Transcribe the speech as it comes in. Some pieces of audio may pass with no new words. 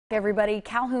Everybody,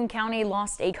 Calhoun County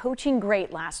lost a coaching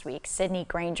great last week, Sidney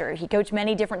Granger. He coached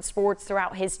many different sports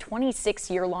throughout his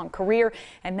 26-year-long career,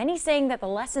 and many saying that the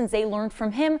lessons they learned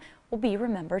from him will be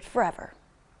remembered forever.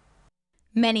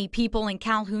 Many people in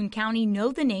Calhoun County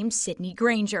know the name Sidney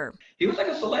Granger. He was like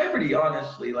a celebrity,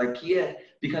 honestly.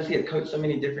 Because he had coached so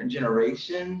many different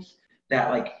generations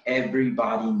that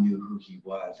everybody knew who he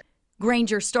was.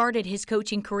 Granger started his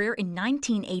coaching career in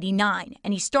 1989,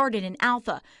 and he started in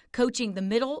Alpha, coaching the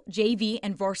middle, JV,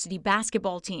 and varsity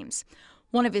basketball teams.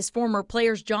 One of his former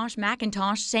players, Josh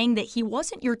McIntosh, saying that he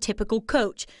wasn't your typical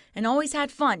coach and always had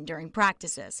fun during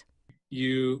practices.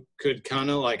 You could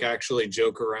kind of actually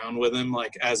joke around with him,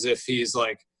 as if he's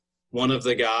one of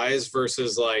the guys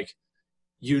versus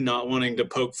you not wanting to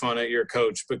poke fun at your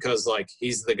coach because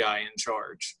he's the guy in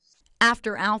charge.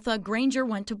 After Alpha, Granger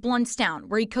went to Blountstown,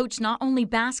 where he coached not only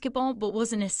basketball, but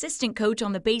was an assistant coach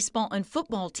on the baseball and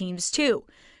football teams, too.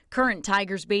 Current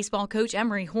Tigers baseball coach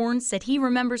Emery Horn said he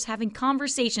remembers having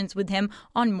conversations with him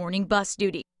on morning bus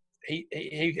duty.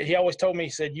 He always told me, he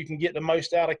said, you can get the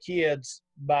most out of kids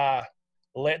by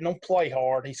letting them play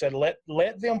hard. He said, let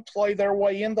them play their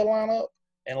way in the lineup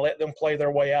and let them play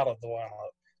their way out of the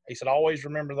lineup. He said, always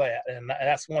remember that. And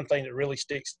that's one thing that really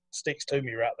sticks to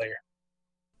me right there.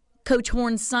 Coach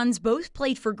Horn's sons both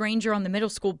played for Granger on the middle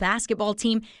school basketball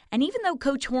team, and even though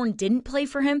Coach Horn didn't play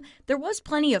for him, there was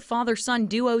plenty of father-son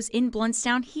duos in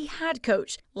Blountstown he had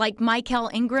coached, like Michael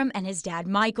Ingram and his dad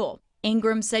Michael.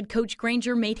 Ingram said Coach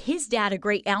Granger made his dad a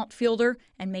great outfielder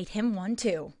and made him one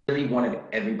too. He wanted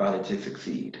everybody to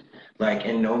succeed,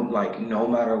 no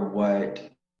matter what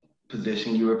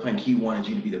position you were playing, he wanted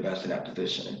you to be the best in that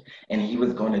position, and he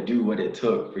was going to do what it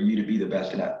took for you to be the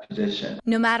best in that position.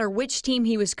 No matter which team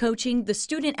he was coaching, the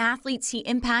student athletes he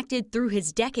impacted through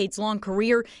his decades-long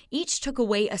career each took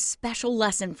away a special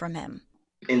lesson from him.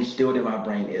 Instilled in my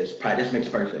brain is practice makes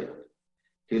perfect.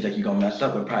 He was like, you're going to mess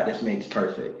up, but practice makes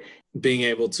perfect. Being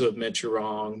able to admit you're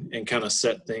wrong and kind of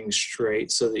set things straight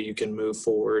so that you can move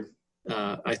forward,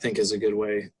 I think is a good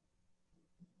way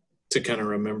to kind of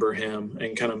remember him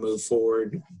and kind of move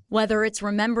forward. Whether it's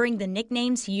remembering the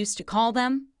nicknames he used to call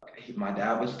them, my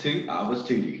dad was Toot, I was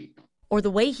Tootie, or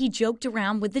the way he joked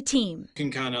around with the team. You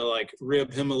can kind of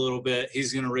rib him a little bit,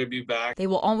 he's going to rib you back. They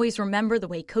will always remember the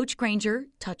way Coach Granger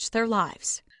touched their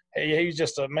lives. He was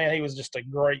just a man. He was just a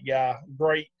great guy,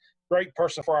 great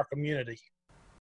person for our community.